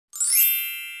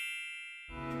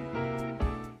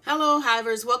Hello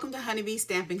Hivers, welcome to Honeybee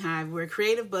Stamping Hive, where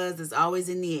creative buzz is always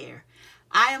in the air.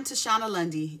 I am Tashana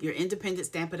Lundy, your independent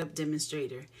Stampin' Up!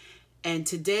 Demonstrator. And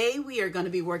today we are going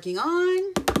to be working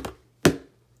on the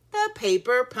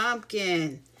paper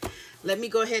pumpkin. Let me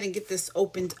go ahead and get this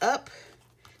opened up.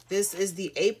 This is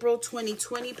the April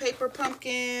 2020 paper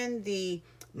pumpkin. The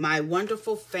My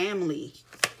Wonderful Family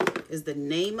is the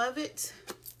name of it.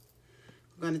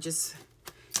 We're going to just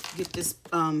get this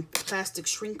plastic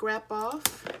shrink wrap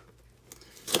off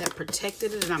that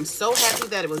protected it, and I'm so happy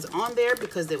that it was on there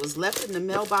because it was left in the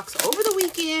mailbox over the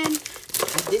weekend.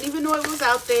 I didn't even know it was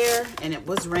out there, and it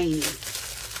was raining.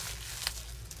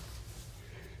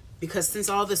 Because since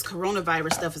all this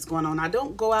coronavirus stuff is going on, I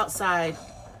don't go outside,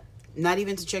 not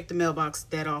even to check the mailbox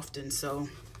that often, so.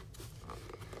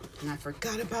 And I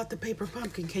forgot about the paper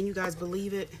pumpkin. Can you guys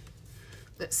believe it?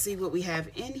 Let's see what we have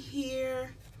in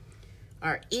here.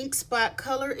 Our ink spot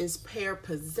color is Pear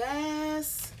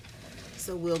Pizzazz.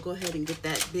 So we'll go ahead and get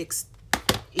that big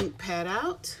ink pad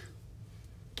out.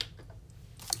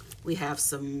 We have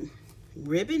some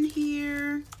ribbon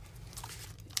here.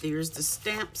 There's the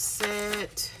stamp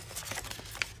set.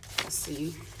 Let's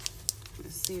see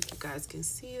if you guys can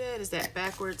see that. Is that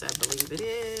backwards? I believe it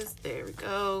is. There we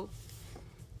go.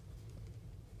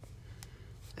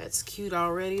 That's cute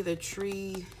already. The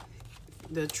tree,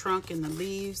 the trunk and the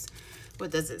leaves. What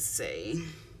does it say?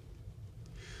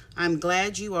 I'm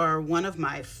glad you are one of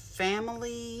my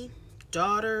family,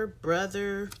 daughter,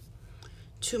 brother,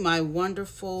 to my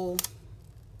wonderful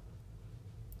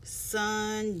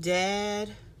son,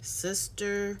 dad,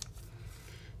 sister,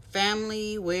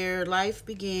 family where life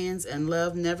begins and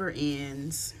love never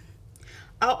ends.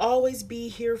 I'll always be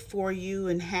here for you,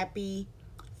 and happy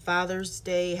Father's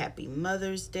Day, happy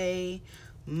Mother's Day,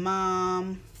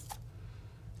 Mom.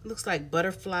 Looks like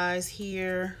butterflies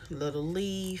here, little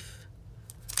leaf.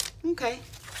 Okay.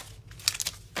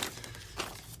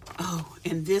 Oh,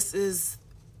 and this is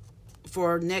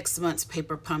for next month's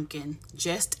paper pumpkin.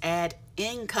 Just add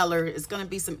in color. It's going to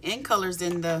be some in colors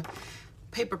in the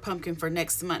paper pumpkin for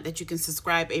next month that you can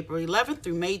subscribe April 11th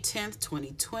through May 10th,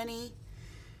 2020.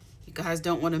 You guys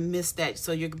don't want to miss that,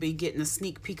 so you're going to be getting a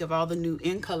sneak peek of all the new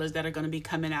in colors that are going to be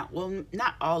coming out. Well,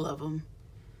 not all of them.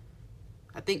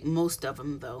 I think most of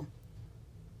them, though.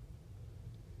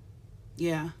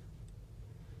 Yeah.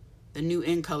 The new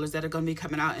in colors that are going to be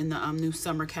coming out in the new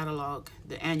summer catalog.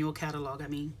 The annual catalog, I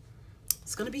mean.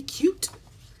 It's going to be cute.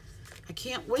 I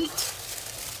can't wait.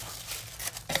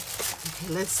 Okay,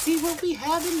 let's see what we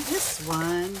have in this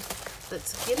one.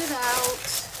 Let's get it out.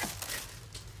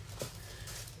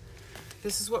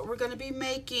 This is what we're going to be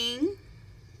making.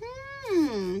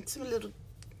 Some little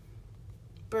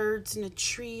birds in a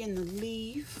tree and the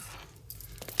leaf.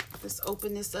 Let's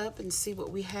open this up and see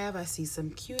what we have. I see some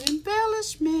cute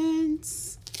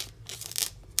embellishments.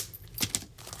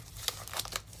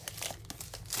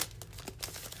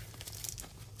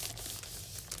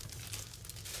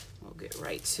 We'll get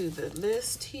right to the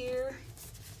list here.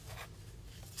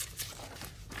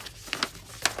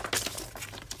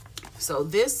 So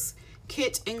this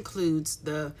kit includes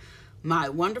the My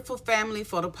Wonderful Family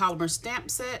photopolymer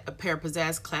stamp set, a Pear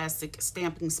Pizzazz classic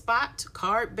stamping spot,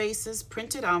 card bases,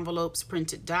 printed envelopes,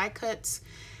 printed die cuts,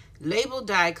 label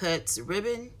die cuts,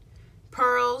 ribbon,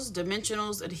 pearls,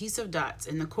 dimensionals, adhesive dots,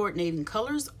 and the coordinating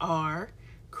colors are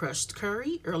crushed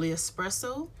curry, early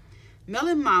espresso,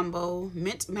 melon mambo,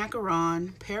 mint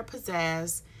macaron, Pear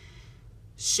Pizzazz,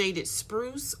 shaded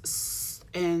spruce,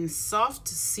 and soft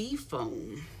sea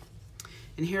foam.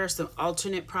 And here are some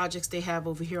alternate projects they have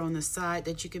over here on the side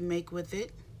that you can make with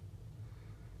it.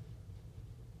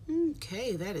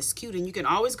 Okay, that is cute. And you can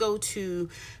always go to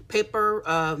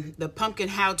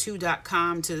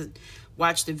thepumpkinhowto.com to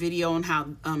watch the video on how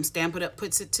Stampin' Up!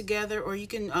 Puts it together. Or you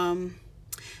can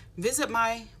visit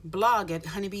my blog at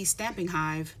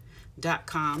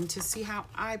honeybeestampinghive.com to see how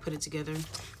I put it together.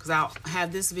 Because I'll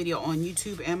have this video on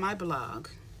YouTube and my blog.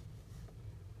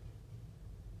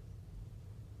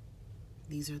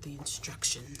 These are the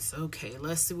instructions. Okay,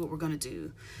 let's see what we're going to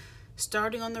do.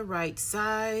 Starting on the right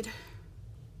side,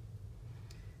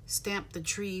 stamp the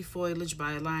tree foliage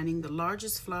by aligning the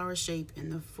largest flower shape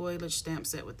in the foliage stamp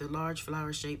set with the large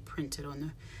flower shape printed on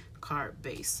the card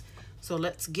base. So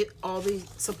let's get all the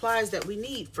supplies that we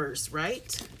need first,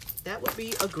 right? That would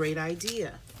be a great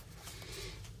idea.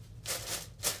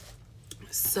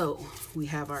 So we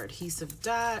have our adhesive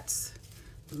dots.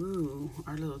 Ooh,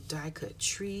 our little die cut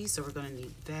tree, so we're gonna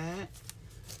need that.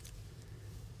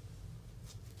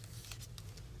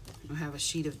 We'll have a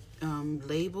sheet of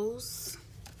labels.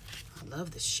 I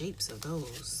love the shapes of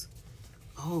those.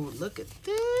 Oh, look at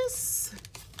this.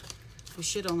 We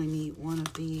should only need one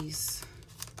of these.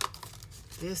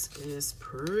 This is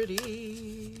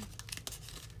pretty.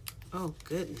 Oh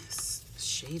goodness,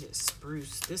 shaded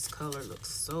spruce. This color looks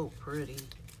so pretty.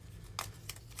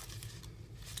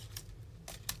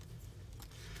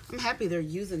 I'm happy they're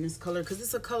using this color because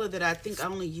it's a color that I think I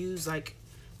only use like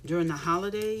during the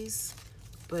holidays,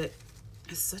 but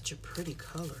it's such a pretty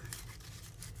color.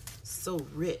 So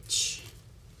rich.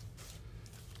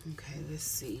 Okay, let's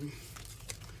see.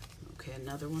 Okay,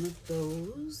 another one of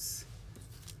those.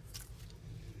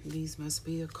 These must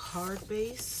be a card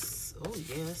base. Oh,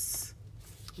 yes.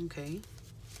 Okay.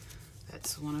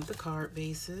 That's one of the card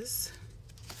bases.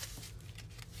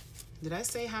 Did I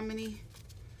say how many?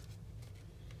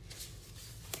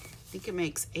 I think it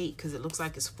makes 8 because it looks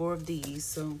like it's 4 of these,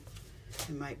 so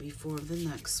it might be 4 of the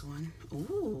next one.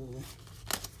 Ooh.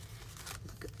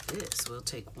 Look at this. We'll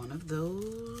take one of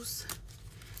those.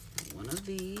 One of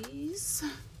these.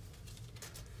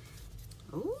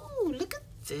 Ooh, look at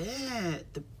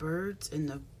that. The birds and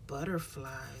the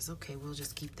butterflies. Okay, we'll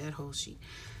just keep that whole sheet.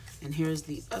 And here's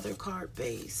the other card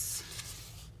base.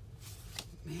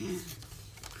 Man,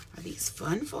 are these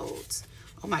fun folds?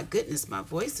 Oh my goodness, my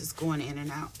voice is going in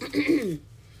and out.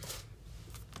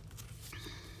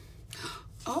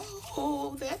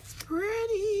 Oh, that's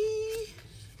pretty.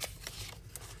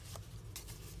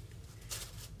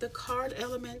 The card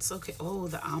elements. Okay, oh,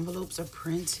 the envelopes are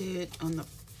printed on the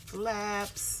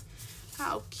flaps.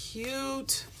 How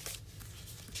cute.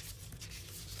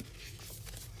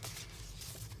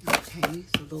 Okay,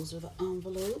 so those are the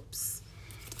envelopes.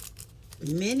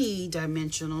 Mini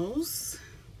dimensionals.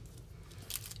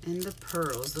 And the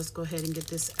pearls. Let's go ahead and get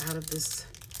this out of this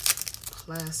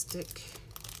plastic.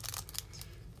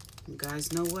 You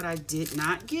guys know what I did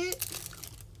not get?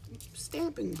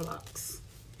 Stamping blocks.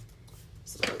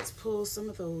 So let's pull some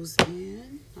of those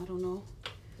in. I don't know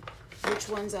which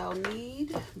ones I'll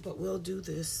need, but we'll do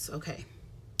this. Okay.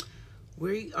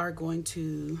 We are going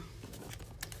to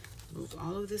move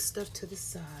all of this stuff to the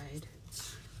side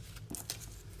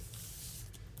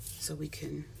so we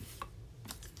can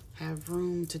have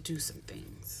room to do some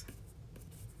things.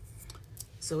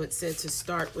 So it said to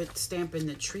start with stamping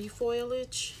the tree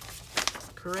foliage,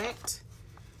 correct?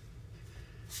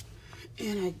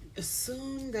 And I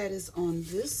assume that is on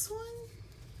this one.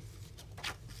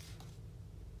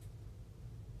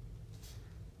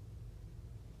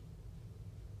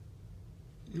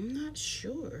 I'm not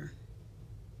sure.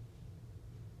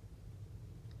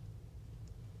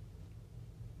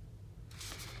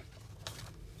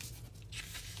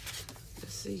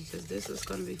 See, because this is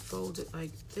going to be folded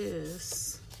like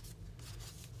this.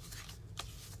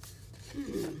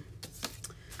 You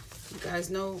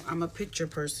guys know I'm a picture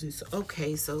person. So,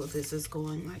 okay, so this is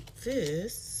going like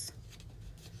this.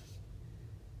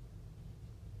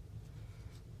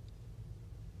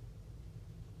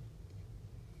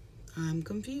 I'm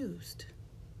confused.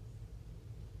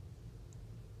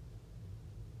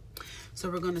 So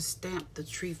we're going to stamp the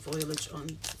tree foliage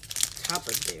on top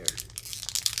of there.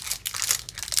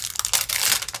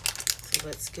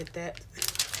 Let's get that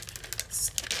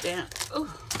stamp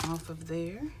off of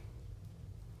there.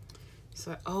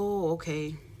 So, oh,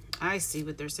 okay. I see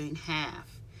what they're saying,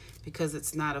 half, because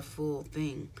it's not a full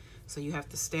thing. So you have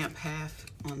to stamp half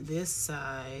on this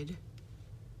side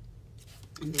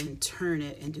and then turn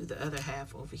it and do the other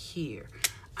half over here.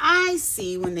 I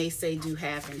see when they say do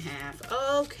half and half.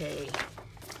 Okay.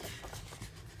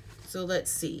 So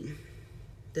let's see.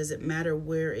 Does it matter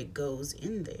where it goes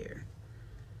in there?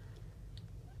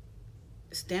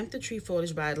 Stamp the tree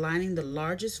foliage by aligning the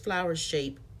largest flower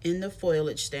shape in the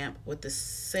foliage stamp with the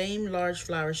same large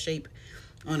flower shape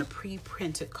on a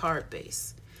pre-printed card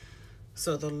base.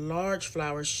 So the large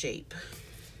flower shape.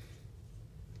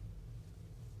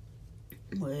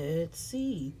 Let's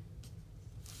see.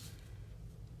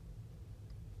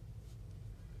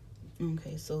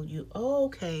 Okay, so you,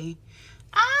 okay.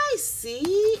 I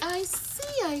see.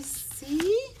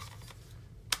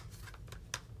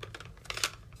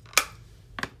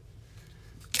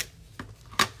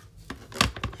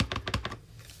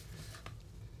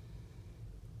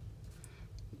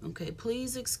 Okay,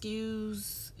 please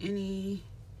excuse any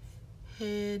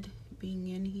head being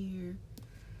in here.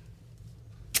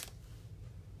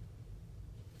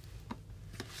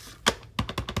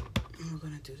 And we're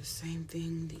gonna do the same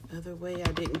thing the other way.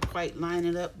 I didn't quite line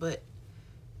it up, but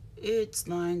it's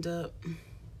lined up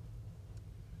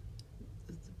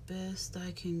the best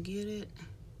I can get it.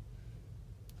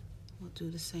 We'll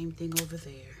do the same thing over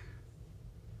there.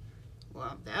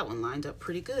 Well, that one lined up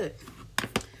pretty good.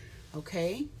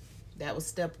 Okay, That was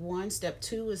step 1. Step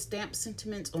 2 is stamp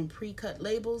sentiments on pre-cut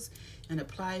labels and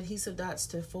apply adhesive dots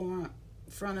to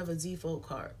front of a Z-fold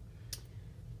card.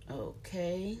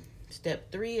 Okay.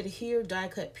 Step 3, adhere die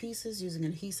cut pieces using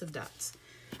adhesive dots.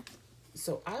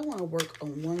 So I want to work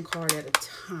on one card at a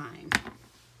time.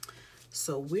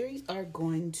 So we are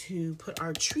going to put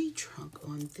our tree trunk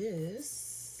on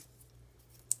this.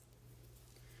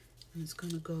 And it's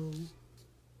going to go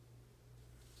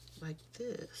like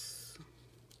this.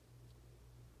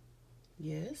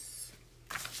 Yes.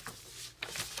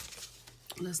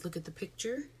 Let's look at the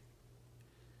picture.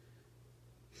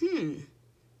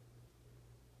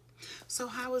 So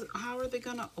how are they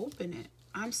going to open it?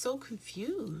 I'm so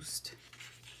confused.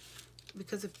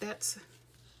 Because if that's,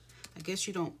 I guess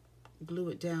you don't glue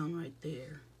it down right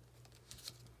there.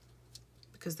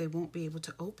 Because they won't be able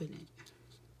to open it.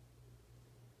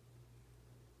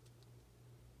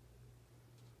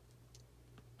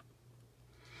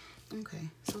 Okay,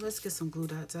 so let's get some glue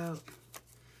dots out.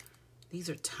 These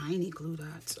are tiny glue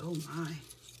dots. Oh my.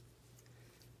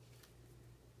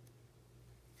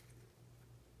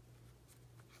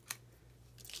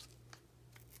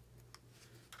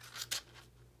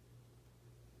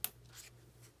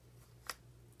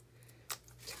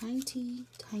 Tiny,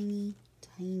 tiny,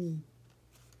 tiny.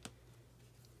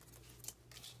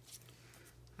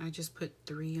 I just put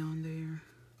 3 on there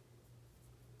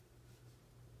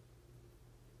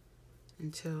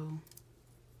until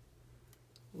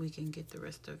we can get the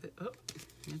rest of it. Oh,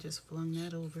 I just flung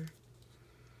that over.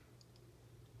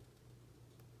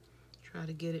 Try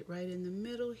to get it right in the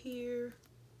middle here.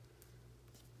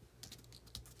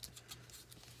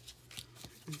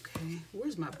 Okay,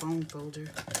 where's my bone folder?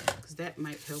 Because that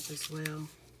might help as well.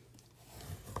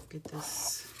 Get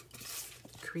this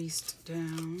creased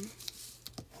down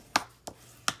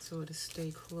so it'll stay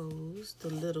closed a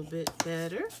little bit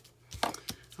better.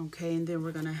 Okay, and then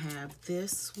we're gonna have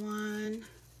this one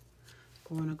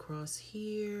going across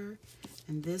here,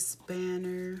 and this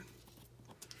banner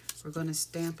we're gonna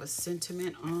stamp a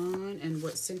sentiment on. And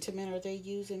what sentiment are they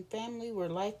using? Family, where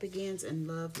life begins and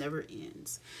love never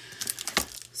ends.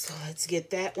 So let's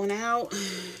get that one out.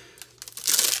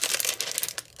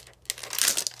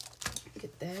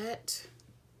 Get that.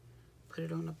 Put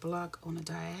it on a block on a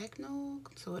diagonal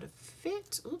so it'll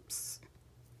fit. Oops.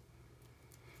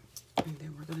 And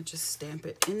then we're going to just stamp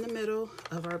it in the middle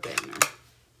of our banner.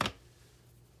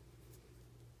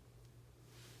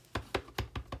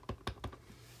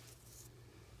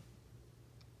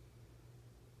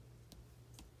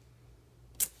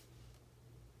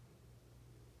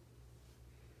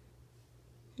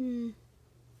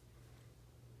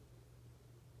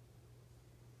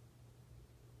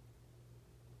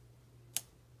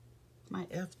 My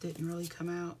F didn't really come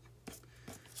out.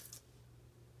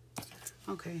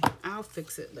 Okay, I'll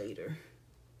fix it later.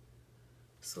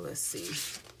 So let's see.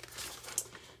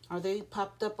 Are they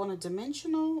popped up on a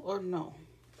dimensional or no?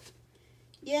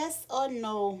 Yes or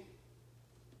no?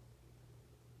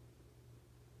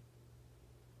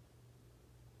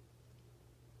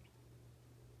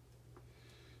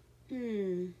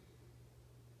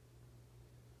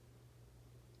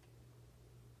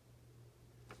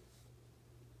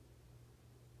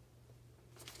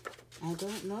 I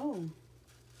don't know.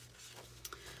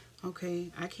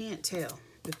 Okay, I can't tell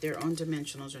if they're on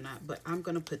dimensionals or not, but I'm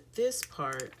going to put this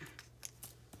part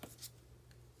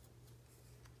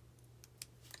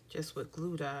just with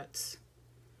glue dots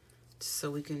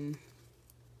so we can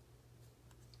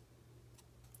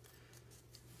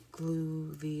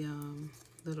glue the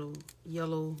little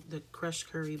yellow, the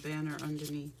crushed curry banner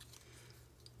underneath.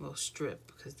 Well,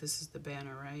 strip, because this is the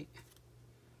banner, right?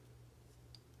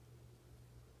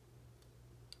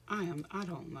 I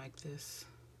don't like this.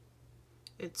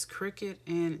 It's crooked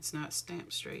and it's not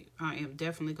stamped straight. I am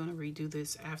definitely going to redo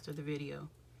this after the video.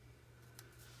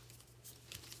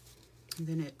 And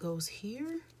then it goes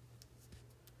here.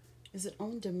 Is it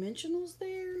on dimensionals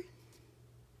there?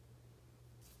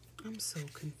 I'm so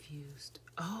confused.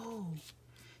 Oh,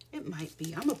 it might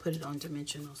be. I'm going to put it on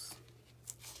dimensionals.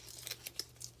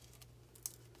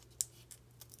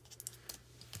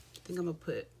 I think I'm going to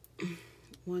put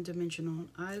one dimension on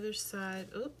either side.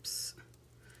 Oops.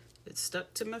 It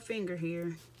stuck to my finger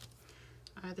here.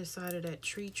 Either side of that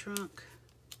tree trunk.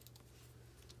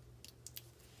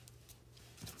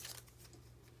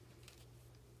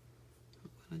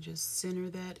 I'm going to just center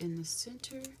that in the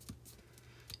center.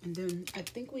 And then I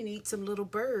think we need some little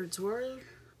birds. Where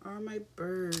are my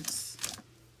birds?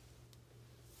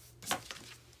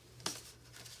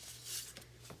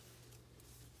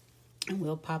 And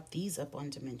we'll pop these up on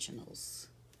dimensionals.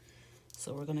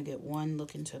 So we're going to get one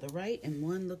looking to the right and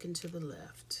one looking to the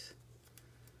left.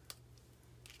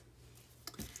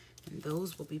 And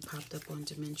those will be popped up on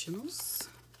dimensionals.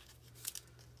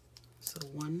 So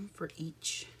one for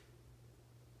each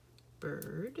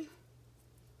bird.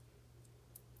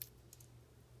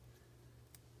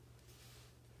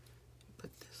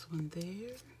 Put this one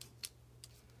there.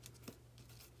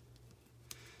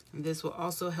 And this will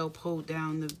also help hold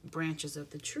down the branches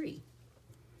of the tree.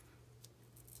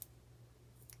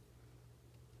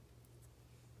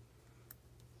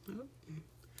 Oh.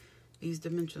 These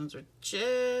dimensionals are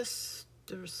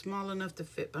they're small enough to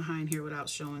fit behind here without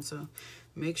showing, so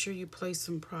make sure you place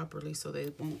them properly so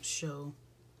they won't show.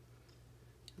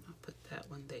 I'll put that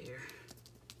one there.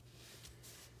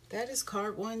 That is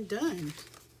card one done.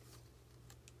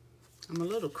 I'm a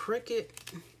little crooked.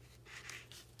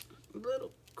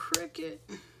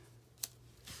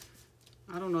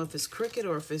 I don't know if it's crooked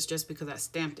or if it's just because I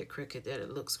stamped it crooked that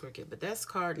it looks crooked, but that's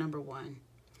card number one.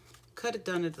 Could have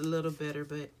done it a little better,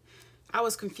 but I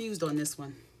was confused on this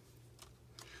one.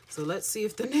 So let's see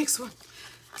if the next one,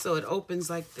 so it opens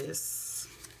like this.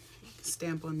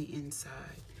 Stamp on the inside.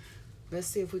 Let's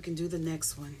see if we can do the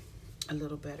next one a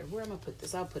little better. Where am I put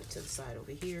this? I'll put it to the side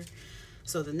over here.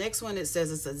 So the next one, it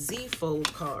says it's a Z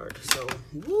fold card. So,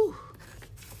 woo.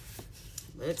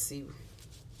 Let's see.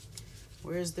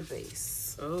 Where's the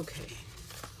base? Okay.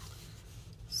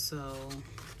 So,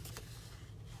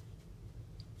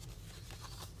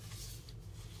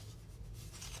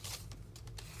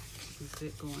 is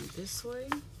it going this way?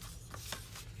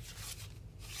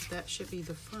 That should be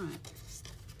the front.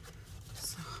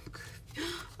 So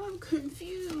I'm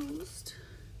confused.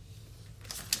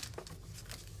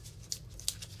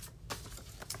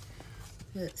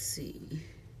 Let's see.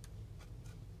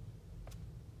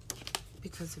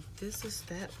 Because if this is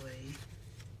that way,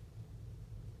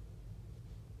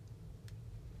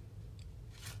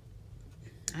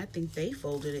 I think they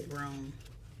folded it wrong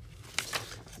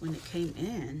when it came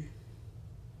in.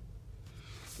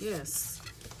 Yes,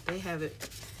 they have it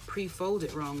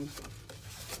pre-folded wrong.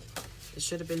 It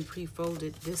should have been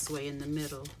pre-folded this way in the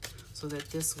middle so that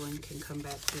this one can come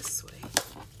back this way.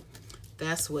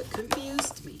 That's what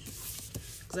confused me.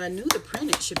 Because I knew the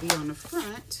printed should be on the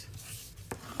front.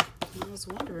 And I was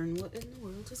wondering what in the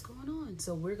world is going on.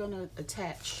 So we're going to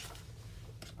attach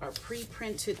our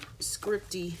pre-printed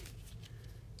scripty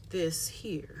this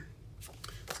here.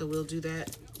 So we'll do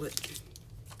that with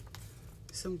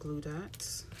some glue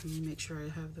dots. Let me make sure I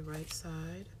have the right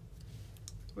side.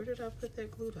 Where did I put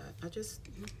that glue dot?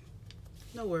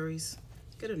 No worries.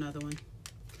 Get another one.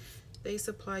 They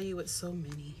supply you with so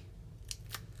many.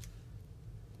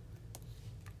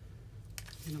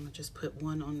 And I'm gonna just put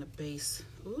one on the base.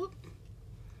 Oop.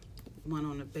 One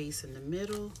on the base in the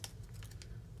middle.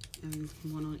 And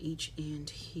one on each end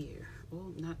here.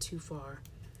 Oh, not too far.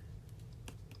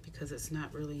 Because it's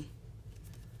not really,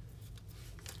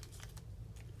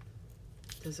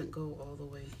 doesn't go all the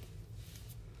way.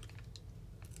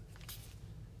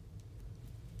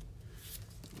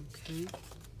 Okay,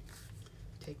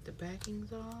 take the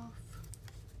backings off.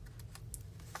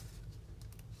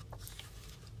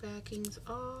 Backings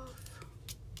off.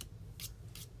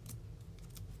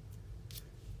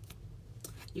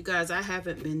 You guys, I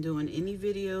haven't been doing any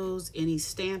videos, any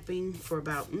stamping for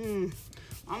about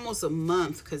almost a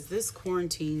month because this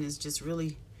quarantine is just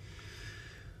really,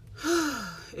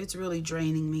 it's really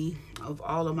draining me of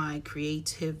all of my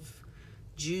creative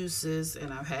juices,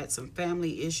 and I've had some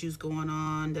family issues going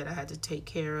on that I had to take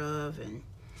care of, and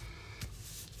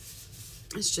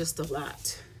it's just a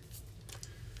lot.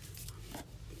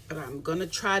 But I'm gonna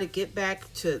try to get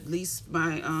back to at least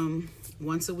my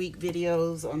once a week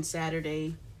videos on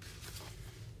Saturday,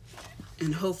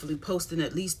 and hopefully posting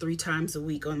at least 3 times a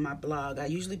week on my blog. I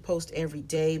usually post every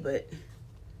day, but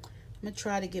I'm gonna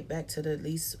try to get back to the at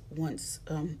least once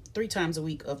 3 times a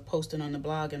week of posting on the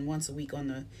blog and once a week on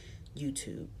the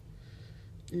YouTube.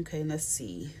 Okay, let's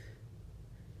see.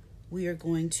 We are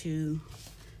going to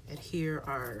adhere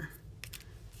our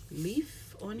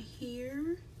leaf on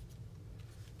here.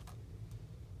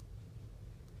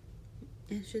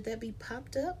 And should that be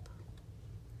popped up?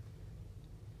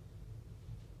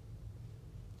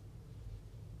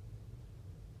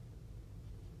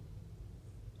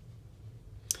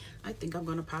 I think I'm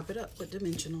gonna pop it up with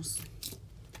dimensionals.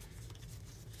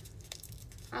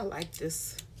 I like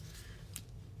this.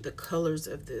 The colors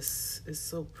of this is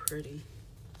so pretty.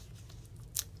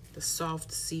 The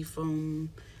soft sea foam,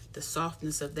 the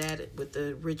softness of that with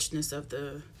the richness of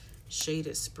the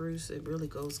shaded spruce, it really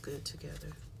goes good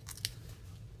together.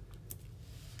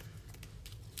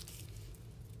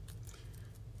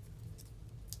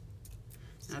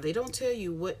 Now, they don't tell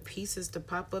you what pieces to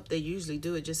pop up. They usually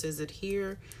do. It just says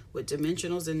adhere with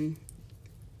dimensionals, and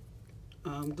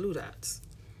glue dots.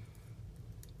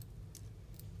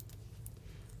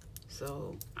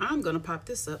 So I'm gonna pop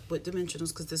this up with dimensionals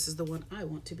because this is the one I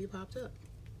want to be popped up.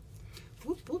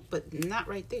 Whoop, whoop, but not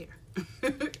right there.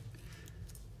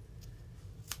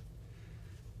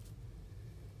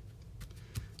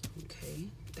 Okay,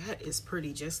 that is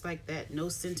pretty, just like that, no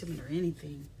sentiment or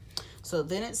anything. So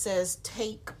then it says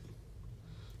take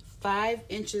 5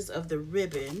 inches of the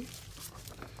ribbon.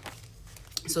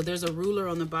 So there's a ruler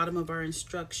on the bottom of our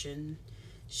instruction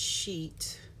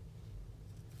sheet.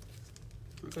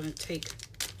 We're going to take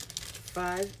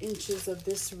 5 inches of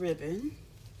this ribbon.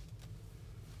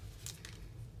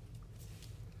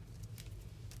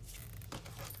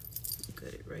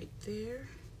 Got it right there.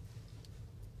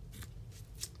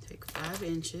 Take 5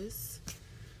 inches.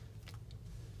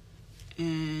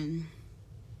 And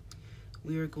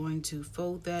we are going to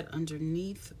fold that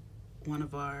underneath one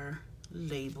of our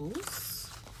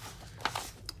labels.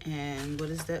 And what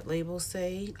does that label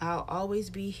say? I'll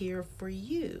always be here for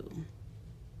you.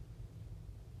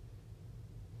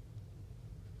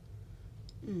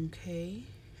 Okay,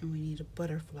 and we need a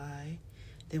butterfly.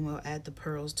 Then we'll add the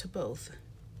pearls to both.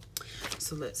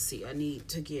 So let's see, I need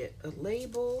to get a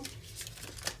label.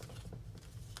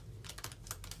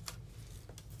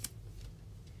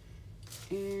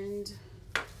 And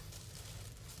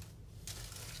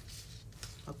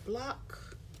a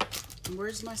block. And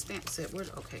where's my stamp set? Where?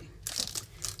 Okay.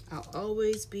 I'll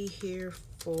always be here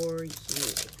for you.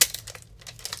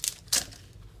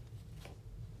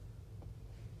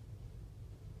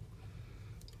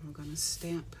 We're gonna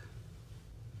stamp.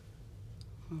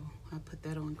 Oh, I put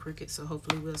that on Cricut, so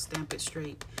hopefully we'll stamp it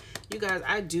straight. You guys,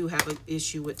 I do have an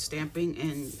issue with stamping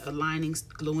and aligning,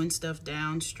 gluing stuff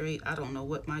down straight. I don't know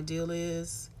what my deal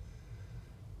is.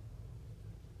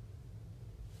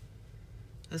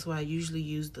 That's why I usually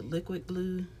use the liquid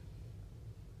glue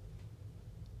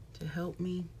to help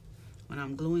me when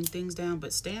I'm gluing things down,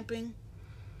 but stamping,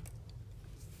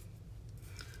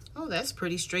 oh, that's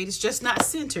pretty straight. It's just not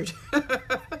centered.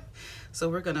 So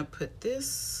we're gonna put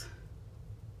this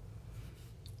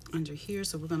under here.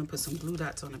 So we're gonna put some glue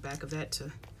dots on the back of that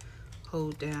to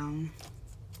hold down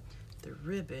the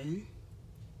ribbon.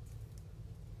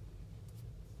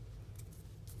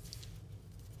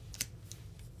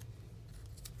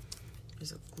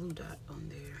 There's a glue dot on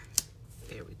there.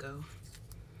 There we go.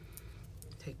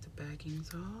 Take the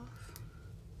backings off.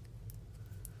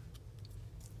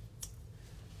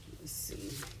 Let's see.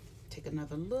 Take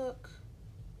another look.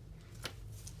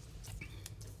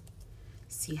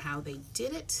 See how they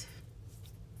did it.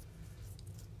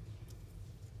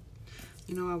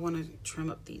 You know, I want to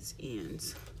trim up these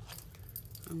ends.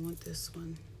 I want this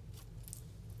one.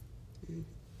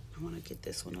 I want to get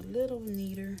this one a little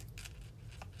neater.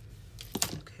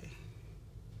 Okay.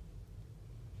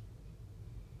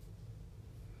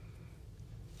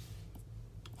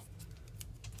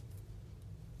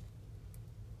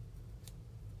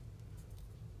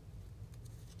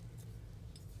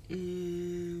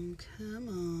 And come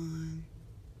on.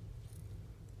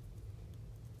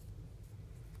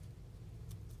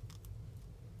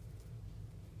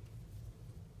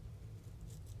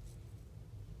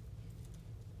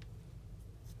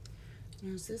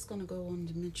 Now, is this gonna go on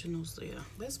dimensionals? Yeah,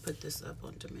 let's put this up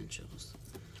on dimensionals.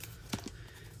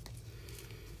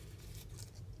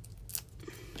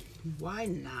 Why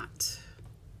not?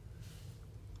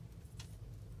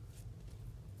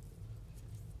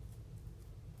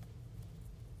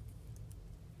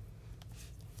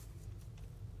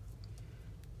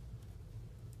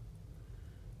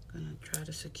 Gonna try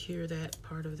to secure that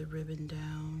part of the ribbon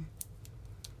down.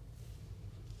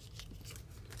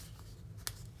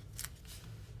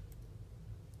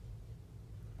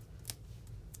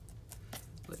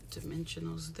 Put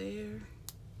dimensionals there.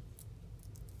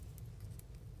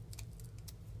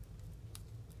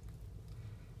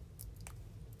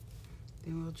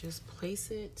 Then we'll just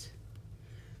place it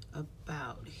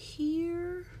about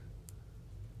here,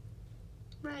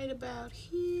 right about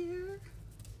here.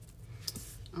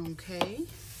 Okay,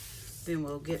 then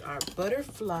we'll get our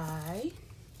butterfly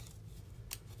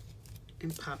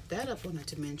and pop that up on a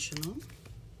dimensional.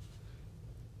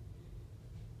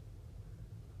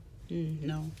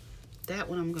 No, that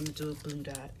one I'm gonna do a blue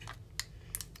dot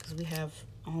because we have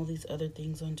all these other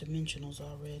things on dimensionals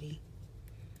already.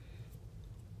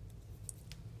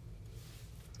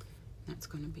 That's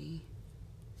gonna be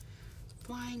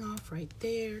flying off right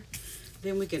there.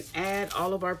 Then we can add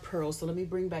all of our pearls. So let me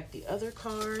bring back the other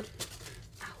card.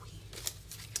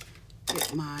 Owie.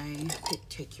 Get my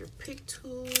take your pick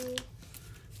tool.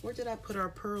 Where did I put our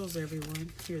pearls,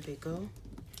 everyone? Here they go.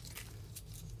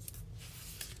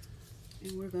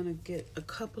 And we're gonna get a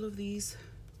couple of these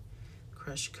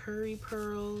crushed curry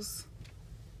pearls.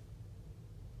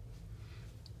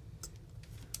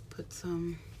 Put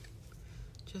some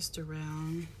just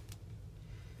around.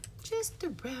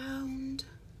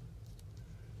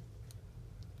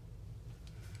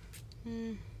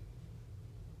 I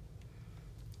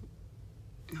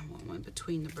want one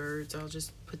between the birds. I'll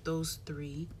just put those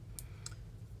 3.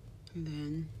 And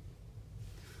then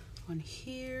on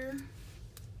here,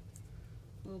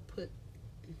 we'll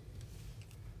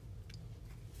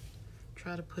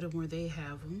try to put them where they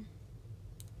have them.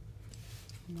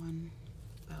 One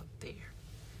about there.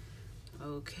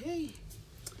 Okay,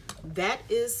 that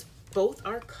is both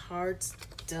our cards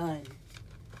done.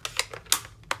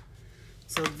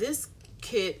 So this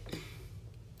kit,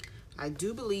 I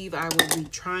do believe I will be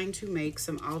trying to make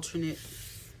some alternate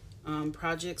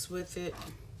projects with it,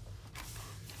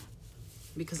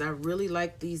 because I really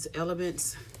like these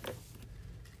elements.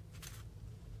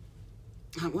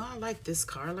 Well, I like this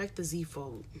card. I like the Z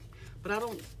fold, but I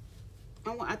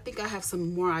think I have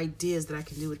some more ideas that I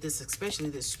can do with this, especially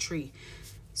this tree.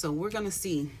 So we're gonna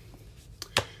see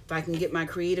if I can get my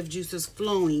creative juices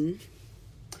flowing.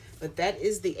 But that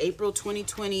is the April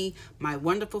 2020 My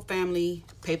Wonderful Family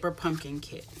Paper Pumpkin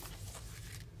Kit.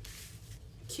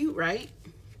 Cute, right?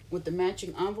 With the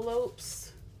matching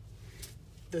envelopes,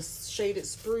 the shaded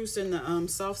spruce and the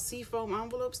soft seafoam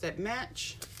envelopes that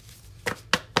match.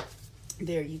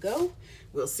 There you go.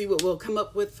 We'll see what we'll come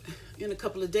up with in a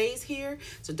couple of days here.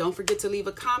 So don't forget to leave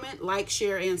a comment, like,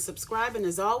 share, and subscribe. And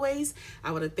as always, I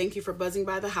want to thank you for buzzing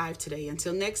by the Hive today.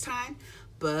 Until next time,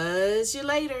 buzz you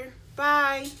later.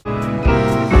 Bye.